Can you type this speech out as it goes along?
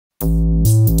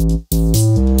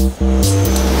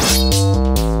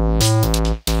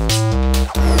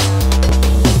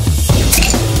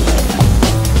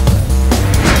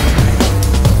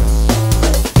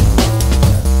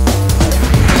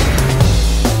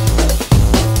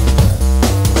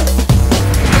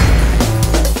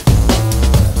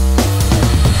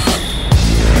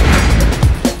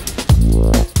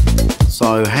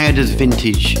So how does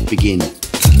vintage begin?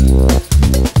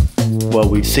 Well,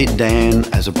 we sit down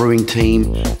as a brewing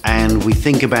team and we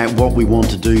think about what we want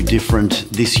to do different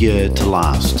this year to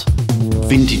last.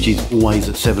 Vintage is always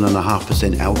at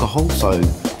 7.5% alcohol, so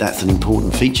that's an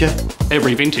important feature.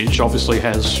 Every vintage obviously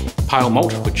has pale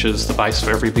malt, which is the base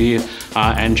for every beer,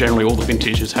 and generally all the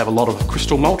vintages have a lot of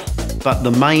crystal malt. But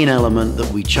the main element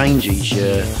that we change each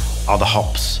year are the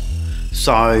hops.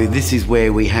 So this is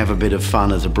where we have a bit of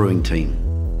fun as a brewing team.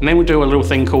 And then we do a little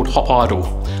thing called Hop Idol,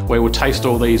 where we'll taste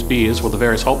all these beers with the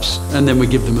various hops. And then we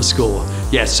give them a score.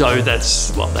 Yeah, so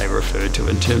that's what they refer to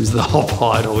in terms of the Hop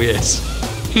Idol, yes.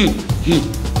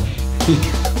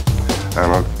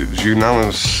 And it's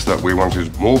unanimous that we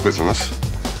wanted more business,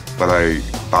 but a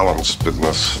balanced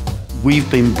business. We've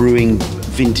been brewing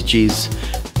vintages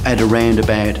at around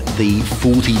about the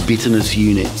 40 bitterness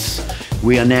units.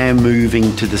 We are now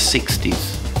moving to the 60s.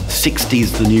 60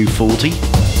 is the new 40.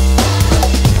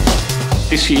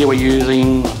 This year we're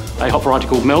using a hop variety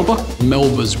called Melba.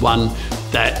 Melba's one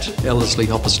that Ellerslie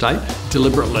Hop Estate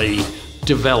deliberately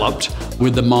developed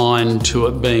with the mind to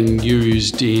it being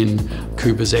used in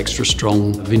Cooper's Extra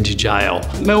Strong Vintage Ale.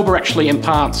 Melba actually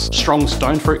imparts strong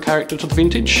stone fruit character to the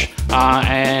vintage,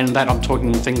 and that I'm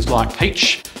talking things like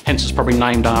peach, hence it's probably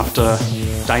named after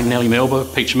Dame Nellie Melba,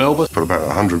 Peach Melba. Put about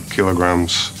 100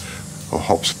 kilograms of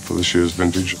hops for this year's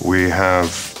vintage. We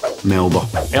have Melba,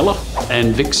 Ella,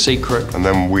 and Vic's Secret. and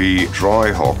then we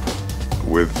dry hop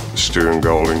with Steering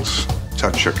Goldings,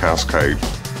 touch a Cascade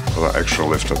for that extra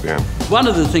lift at the end. One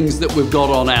of the things that we've got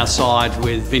on our side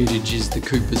with vintage is the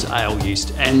Cooper's ale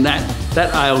yeast, and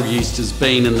that ale yeast has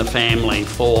been in the family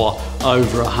for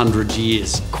over 100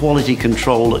 years. quality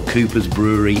control at Cooper's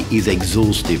Brewery is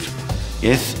exhaustive.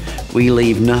 Yes, we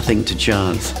leave nothing to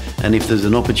chance, and if there's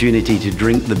an opportunity to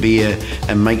drink the beer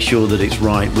and make sure that it's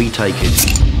right, we take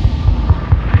it.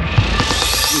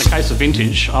 In the case of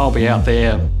vintage, I'll be out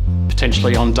there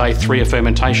potentially on day 3 of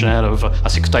fermentation out of a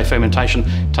 6-day fermentation,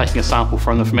 taking a sample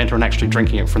from the fermenter and actually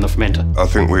drinking it from the fermenter. I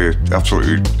think we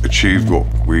absolutely achieved what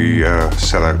we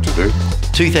set out to do.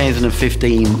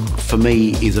 2015 for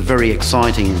me is a very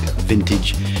exciting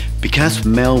vintage. Because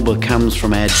Melba comes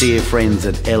from our dear friends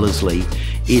at Ellerslie,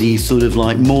 it is sort of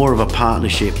like more of a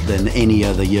partnership than any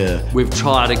other year. We've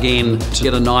tried again to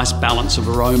get a nice balance of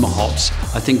aroma hops.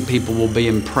 I think people will be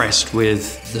impressed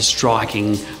with the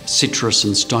striking citrus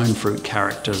and stone fruit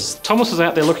characters. Thomas is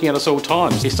out there looking at us all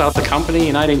times. He started the company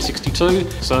in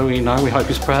 1862, so we hope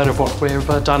he's proud of what we've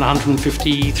done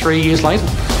 153 years later.